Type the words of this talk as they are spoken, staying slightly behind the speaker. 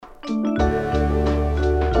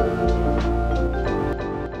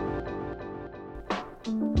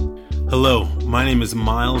Hello, my name is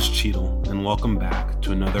Miles Cheadle, and welcome back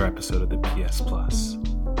to another episode of the PS Plus.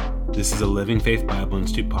 This is a Living Faith Bible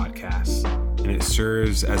Institute podcast, and it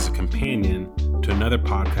serves as a companion to another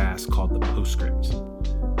podcast called The Postscript.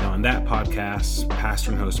 Now, in that podcast,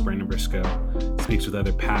 pastor and host Brandon Briscoe speaks with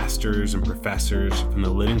other pastors and professors from the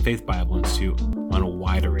Living Faith Bible Institute on a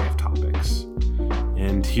wide array of topics.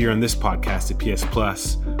 And here on this podcast at PS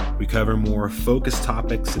Plus, we cover more focused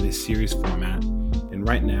topics in a series format. And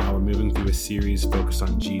right now, we're moving through a series focused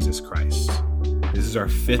on Jesus Christ. This is our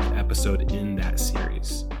 5th episode in that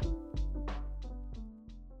series.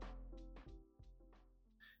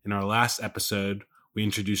 In our last episode, we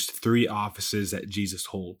introduced 3 offices that Jesus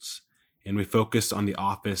holds, and we focused on the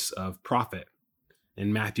office of prophet.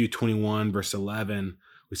 In Matthew 21, verse 11,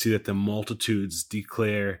 we see that the multitudes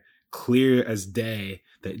declare clear as day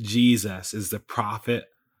that Jesus is the prophet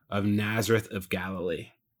of Nazareth of Galilee.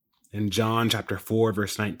 In John chapter 4,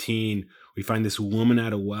 verse 19, we find this woman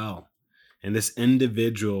at a well. And this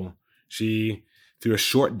individual, she, through a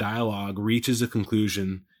short dialogue, reaches a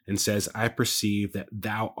conclusion and says, "I perceive that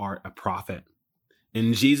thou art a prophet."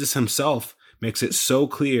 And Jesus himself makes it so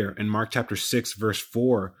clear in Mark chapter 6, verse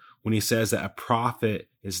 4, when he says that a prophet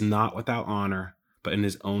is not without honor, but in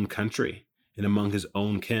his own country and among his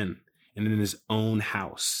own kin and in his own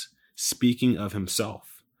house, speaking of himself.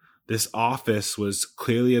 This office was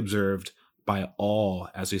clearly observed by all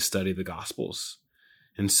as we study the Gospels.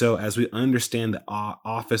 And so as we understand the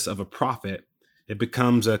office of a prophet, it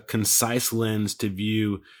becomes a concise lens to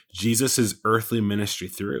view Jesus' earthly ministry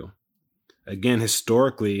through. Again,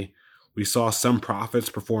 historically, we saw some prophets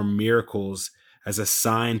perform miracles as a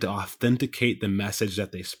sign to authenticate the message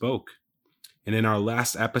that they spoke. And in our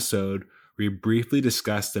last episode, we briefly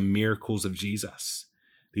discussed the miracles of Jesus.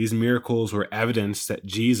 These miracles were evidence that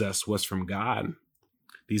Jesus was from God.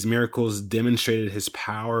 These miracles demonstrated his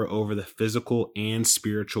power over the physical and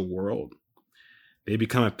spiritual world. They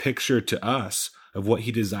become a picture to us of what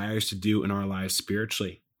he desires to do in our lives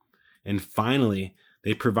spiritually. And finally,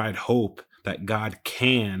 they provide hope that God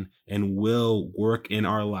can and will work in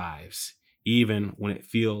our lives, even when it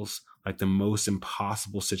feels like the most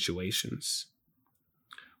impossible situations.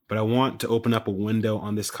 But I want to open up a window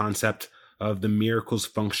on this concept of the miracles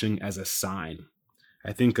functioning as a sign.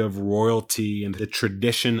 I think of royalty and the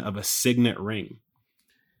tradition of a signet ring.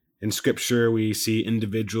 In scripture, we see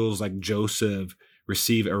individuals like Joseph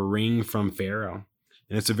receive a ring from Pharaoh,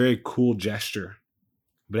 and it's a very cool gesture.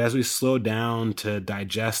 But as we slow down to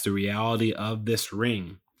digest the reality of this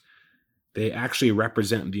ring, they actually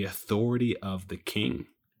represent the authority of the king.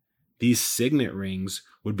 These signet rings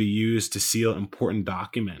would be used to seal important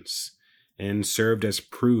documents and served as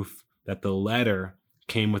proof that the letter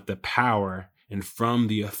came with the power and from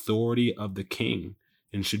the authority of the king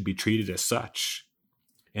and should be treated as such.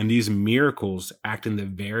 And these miracles act in the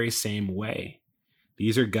very same way.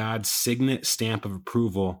 These are God's signet stamp of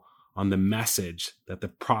approval on the message that the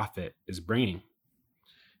prophet is bringing.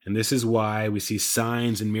 And this is why we see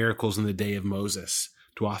signs and miracles in the day of Moses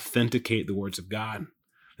to authenticate the words of God.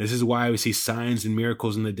 This is why we see signs and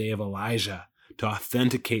miracles in the day of Elijah to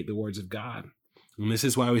authenticate the words of God. And this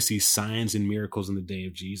is why we see signs and miracles in the day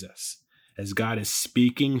of Jesus. As God is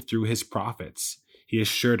speaking through his prophets, he is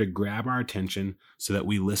sure to grab our attention so that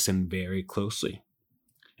we listen very closely.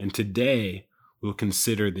 And today, we'll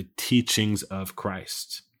consider the teachings of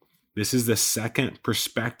Christ. This is the second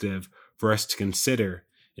perspective for us to consider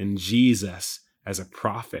in Jesus as a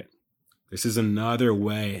prophet. This is another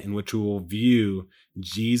way in which we will view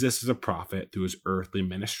Jesus as a prophet through his earthly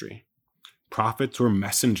ministry. Prophets were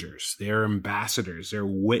messengers. They are ambassadors. They're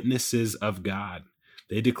witnesses of God.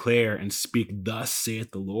 They declare and speak, "Thus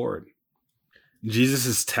saith the Lord."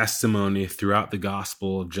 Jesus' testimony throughout the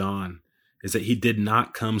Gospel of John is that he did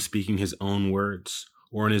not come speaking his own words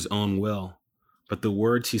or in his own will, but the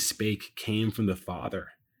words he spake came from the Father,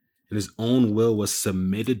 and his own will was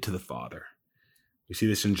submitted to the Father. We see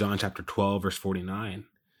this in John chapter 12, verse 49.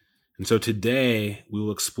 And so today we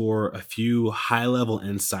will explore a few high-level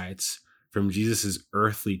insights from Jesus'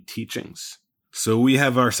 earthly teachings. So we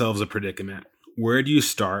have ourselves a predicament. Where do you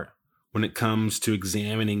start when it comes to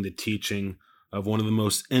examining the teaching of one of the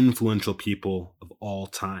most influential people of all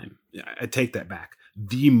time? I take that back.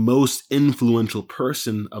 The most influential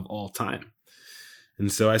person of all time. And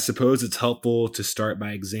so I suppose it's helpful to start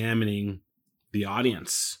by examining the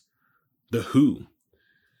audience, the who.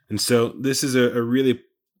 And so this is a really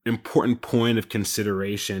important point of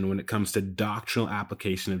consideration when it comes to doctrinal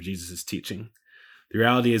application of Jesus' teaching. The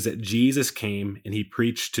reality is that Jesus came and he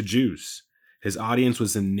preached to Jews. His audience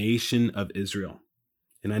was the nation of Israel.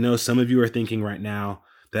 And I know some of you are thinking right now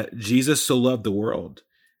that Jesus so loved the world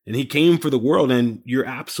And he came for the world, and you're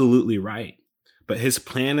absolutely right. But his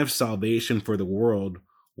plan of salvation for the world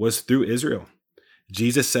was through Israel.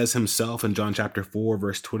 Jesus says himself in John chapter 4,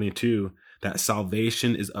 verse 22, that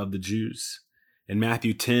salvation is of the Jews. In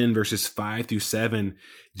Matthew 10, verses 5 through 7,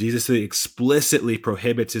 Jesus explicitly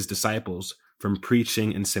prohibits his disciples from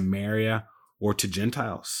preaching in Samaria or to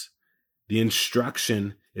Gentiles. The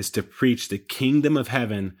instruction is to preach the kingdom of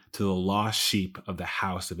heaven to the lost sheep of the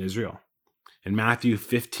house of Israel. In Matthew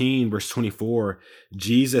 15, verse 24,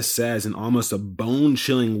 Jesus says in almost a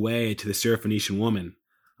bone-chilling way to the Syrophoenician woman,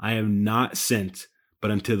 I am not sent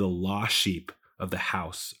but unto the lost sheep of the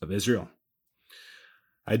house of Israel.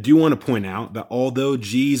 I do want to point out that although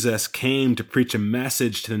Jesus came to preach a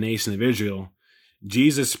message to the nation of Israel,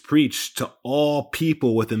 Jesus preached to all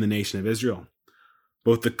people within the nation of Israel,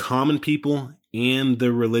 both the common people and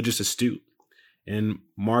the religious astute. In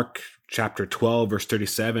Mark chapter 12, verse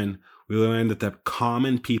 37, we learn that the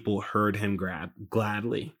common people heard him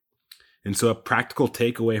gladly. And so a practical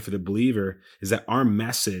takeaway for the believer is that our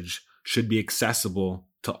message should be accessible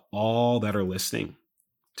to all that are listening,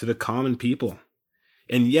 to the common people.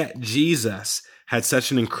 And yet Jesus had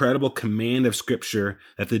such an incredible command of Scripture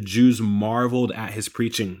that the Jews marveled at his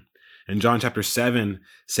preaching. In John chapter 7,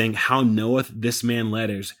 saying, how knoweth this man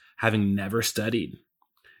letters, having never studied?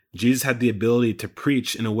 Jesus had the ability to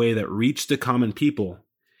preach in a way that reached the common people,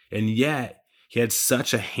 and yet he had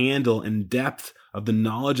such a handle and depth of the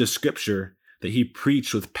knowledge of Scripture that he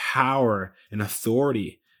preached with power and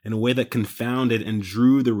authority in a way that confounded and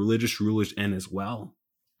drew the religious rulers in as well.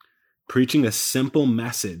 Preaching a simple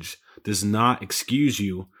message does not excuse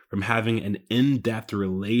you from having an in-depth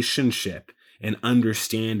relationship and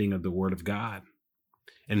understanding of the Word of God.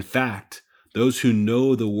 In fact, those who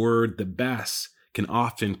know the Word the best can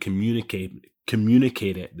often communicate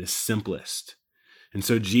it the simplest. And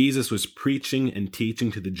so Jesus was preaching and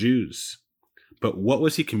teaching to the Jews. But what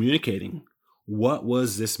was he communicating? What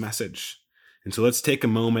was this message? And so let's take a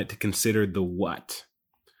moment to consider the what.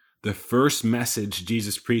 The first message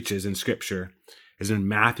Jesus preaches in Scripture is in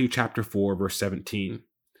Matthew chapter 4, verse 17.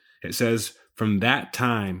 It says, from that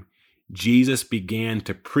time, Jesus began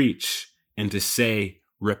to preach and to say,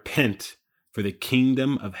 repent, for the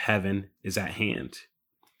kingdom of heaven is at hand.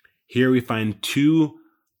 Here we find two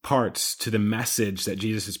parts to the message that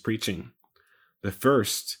Jesus is preaching. The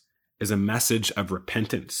first is a message of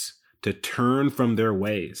repentance, to turn from their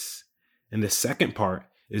ways. And the second part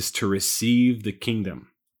is to receive the kingdom.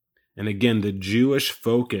 And again, the Jewish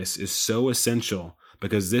focus is so essential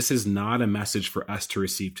because this is not a message for us to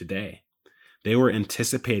receive today. They were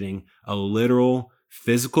anticipating a literal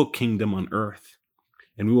physical kingdom on earth.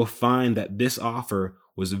 And we will find that this offer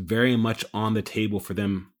was very much on the table for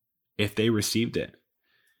them if they received it.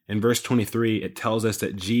 In verse 23, it tells us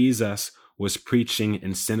that Jesus was preaching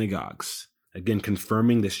in synagogues, again,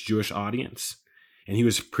 confirming this Jewish audience. And he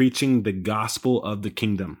was preaching the gospel of the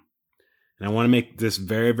kingdom. And I want to make this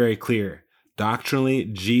very, very clear. Doctrinally,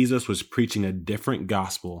 Jesus was preaching a different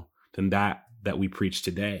gospel than that we preach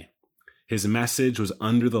today. His message was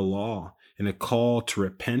under the law and a call to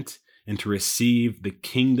repent and to receive the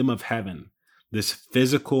kingdom of heaven, this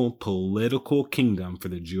physical, political kingdom for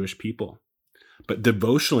the Jewish people. But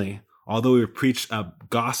devotionally, although we preach a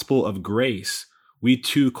gospel of grace, we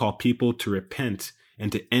too call people to repent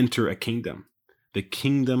and to enter a kingdom, the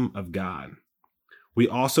kingdom of God. We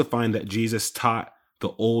also find that Jesus taught the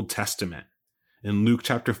Old Testament. In Luke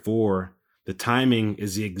chapter 4, the timing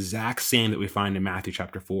is the exact same that we find in Matthew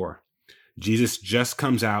chapter 4. Jesus just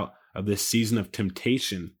comes out of this season of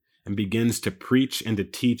temptation and begins to preach and to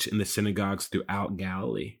teach in the synagogues throughout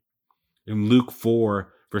Galilee. In Luke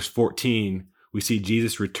 4, verse 14, we see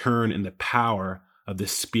Jesus return in the power of the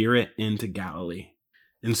Spirit into Galilee.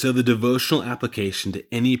 And so the devotional application to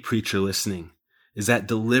any preacher listening is that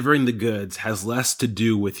delivering the goods has less to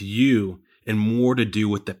do with you and more to do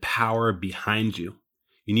with the power behind you.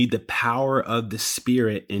 You need the power of the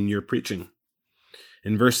Spirit in your preaching.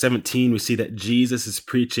 In verse 17, we see that Jesus is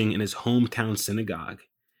preaching in his hometown synagogue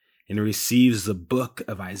and he receives the book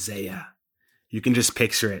of Isaiah. You can just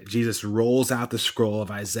picture it. Jesus rolls out the scroll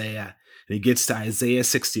of Isaiah and he gets to Isaiah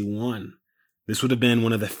 61. This would have been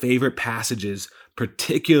one of the favorite passages,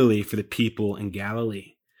 particularly for the people in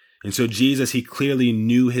Galilee. And so Jesus, he clearly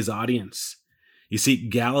knew his audience. You see,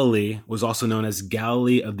 Galilee was also known as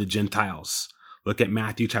Galilee of the Gentiles. Look at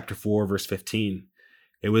Matthew chapter 4, verse 15.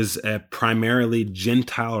 It was a primarily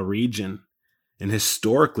Gentile region. And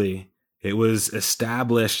historically, it was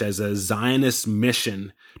established as a Zionist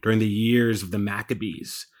mission during the years of the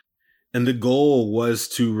Maccabees. And the goal was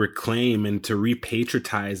to reclaim and to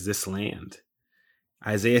repatriotize this land.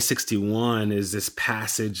 Isaiah 61 is this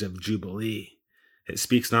passage of Jubilee. It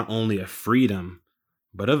speaks not only of freedom,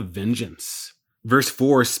 but of vengeance. Verse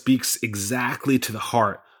 4 speaks exactly to the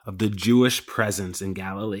heart of the Jewish presence in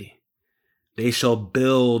Galilee. They shall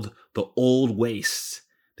build the old wastes.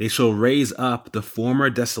 They shall raise up the former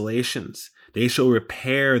desolations. They shall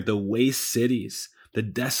repair the waste cities, the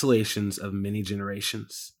desolations of many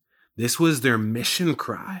generations. This was their mission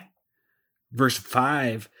cry. Verse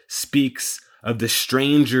 5 speaks of the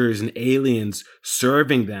strangers and aliens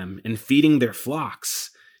serving them and feeding their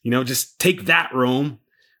flocks. Just take that, Rome.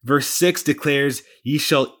 Verse 6 declares, ye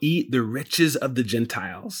shall eat the riches of the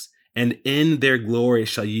Gentiles, and in their glory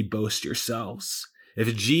shall ye boast yourselves.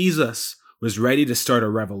 If Jesus was ready to start a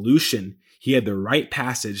revolution, he had the right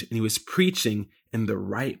passage and he was preaching in the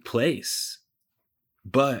right place.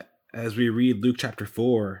 But as we read Luke chapter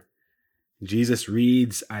 4, Jesus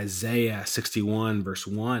reads Isaiah 61 verse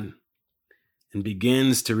 1 and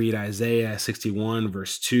begins to read Isaiah 61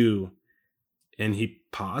 verse 2, and he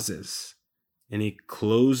pauses and he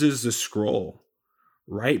closes the scroll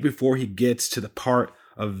right before he gets to the part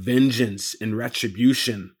of vengeance and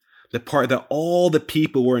retribution, the part that all the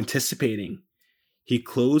people were anticipating. He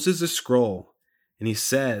closes the scroll and he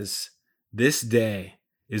says, this day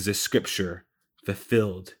is the scripture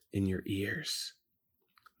fulfilled in your ears.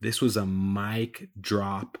 This was a mic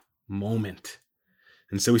drop moment.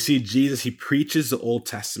 And so we see Jesus, he preaches the Old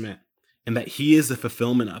Testament and that he is the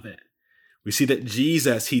fulfillment of it. We see that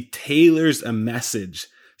Jesus, he tailors a message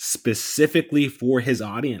specifically for his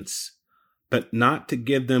audience, but not to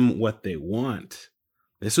give them what they want.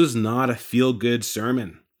 This was not a feel-good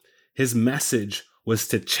sermon. His message was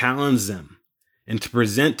to challenge them and to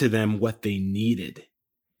present to them what they needed,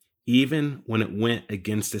 even when it went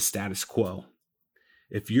against the status quo.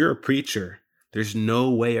 If you're a preacher, there's no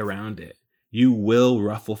way around it. You will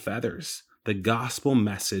ruffle feathers. The gospel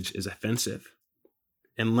message is offensive.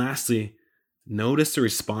 And lastly, notice the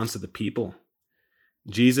response of the people.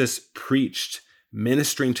 Jesus preached,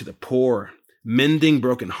 ministering to the poor, mending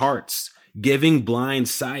broken hearts, giving blind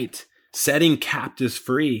sight, setting captives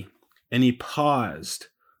free. And he paused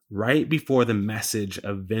right before the message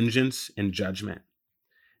of vengeance and judgment.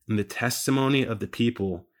 And the testimony of the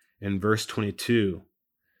people in verse 22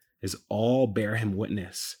 is all bear him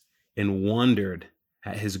witness and wondered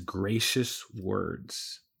at his gracious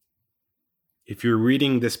words. If you're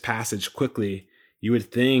reading this passage quickly, you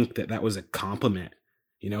would think that that was a compliment.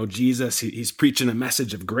 Jesus, he's preaching a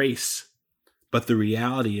message of grace. But the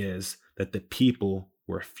reality is that the people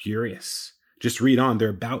were furious. Just read on. They're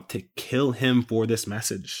about to kill him for this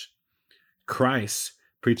message. Christ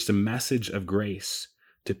preached a message of grace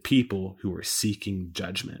to people who were seeking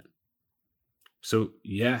judgment. So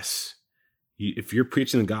yes, if you're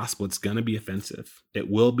preaching the gospel, it's going to be offensive. It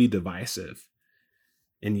will be divisive.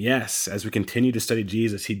 And yes, as we continue to study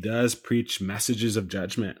Jesus, he does preach messages of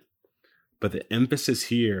judgment. But the emphasis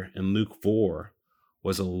here in Luke 4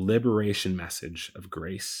 was a liberation message of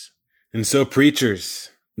grace. And so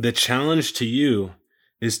preachers, the challenge to you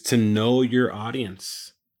is to know your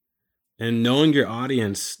audience. And knowing your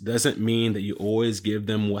audience doesn't mean that you always give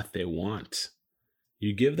them what they want.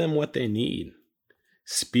 You give them what they need.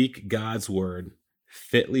 Speak God's word,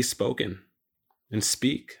 fitly spoken, and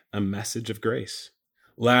speak a message of grace.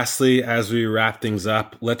 Lastly, as we wrap things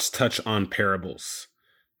up, let's touch on parables.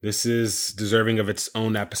 This is deserving of its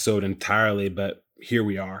own episode entirely, but here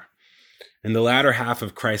we are. In the latter half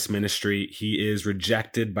of Christ's ministry, he is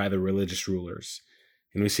rejected by the religious rulers.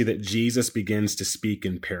 And we see that Jesus begins to speak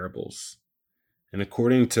in parables. And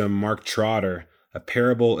according to Mark Trotter, a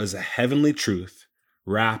parable is a heavenly truth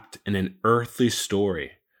wrapped in an earthly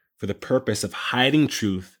story for the purpose of hiding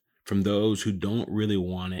truth from those who don't really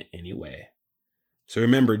want it anyway. So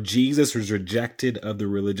remember, Jesus was rejected of the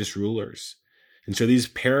religious rulers. And so these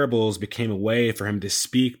parables became a way for him to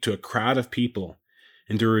speak to a crowd of people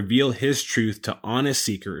and to reveal his truth to honest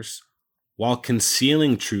seekers while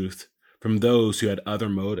concealing truth from those who had other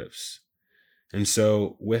motives. And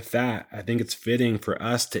so with that, I think it's fitting for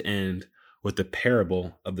us to end with the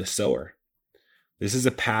parable of the sower. This is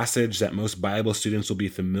a passage that most Bible students will be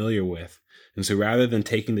familiar with. And so rather than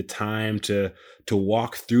taking the time to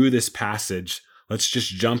walk through this passage, let's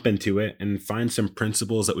just jump into it and find some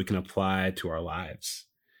principles that we can apply to our lives.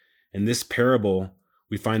 In this parable,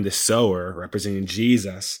 we find the sower representing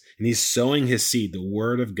Jesus, and he's sowing his seed, the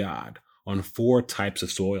word of God, on 4 types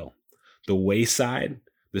of soil: the wayside,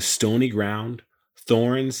 the stony ground,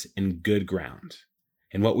 thorns, and good ground.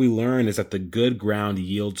 And what we learn is that the good ground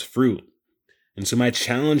yields fruit. And so my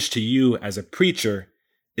challenge to you as a preacher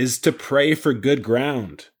is to pray for good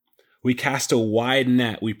ground. We cast a wide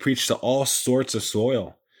net. We preach to all sorts of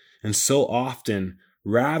soil. And so often,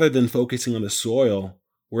 rather than focusing on the soil,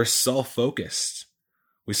 we're self-focused.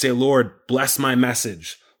 We say, Lord, bless my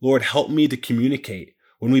message. Lord, help me to communicate,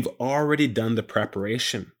 when we've already done the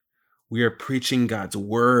preparation. We are preaching God's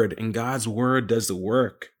word, and God's word does the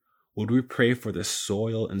work. Would we pray for the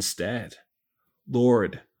soil instead?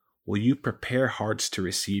 Lord, will you prepare hearts to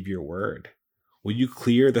receive your word? Will you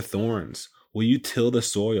clear the thorns? Will you till the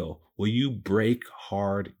soil? Will you break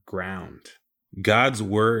hard ground? God's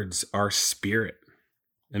words are spirit,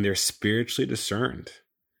 and they're spiritually discerned.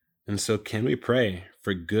 And so can we pray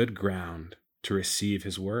for good ground to receive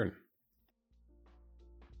his word?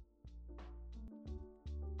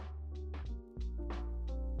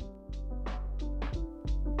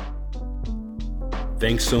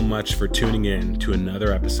 Thanks so much for tuning in to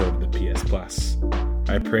another episode of the PS Plus.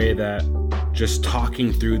 I pray that just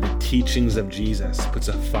talking through the teachings of Jesus puts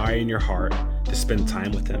a fire in your heart to spend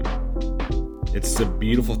time with him. It's a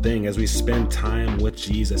beautiful thing as we spend time with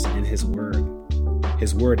Jesus in his word.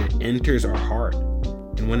 His word, it enters our heart.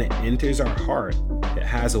 And when it enters our heart, it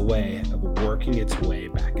has a way of working its way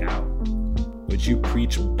back out. Would you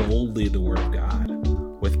preach boldly the word of God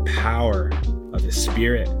with power of his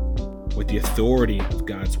Spirit, with the authority of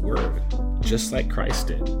God's word, just like Christ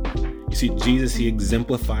did? You see, Jesus, he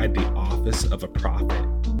exemplified the office of a prophet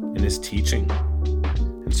in his teaching.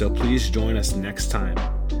 And so please join us next time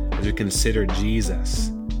as we consider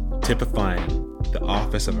Jesus typifying the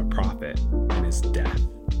office of a prophet in his death.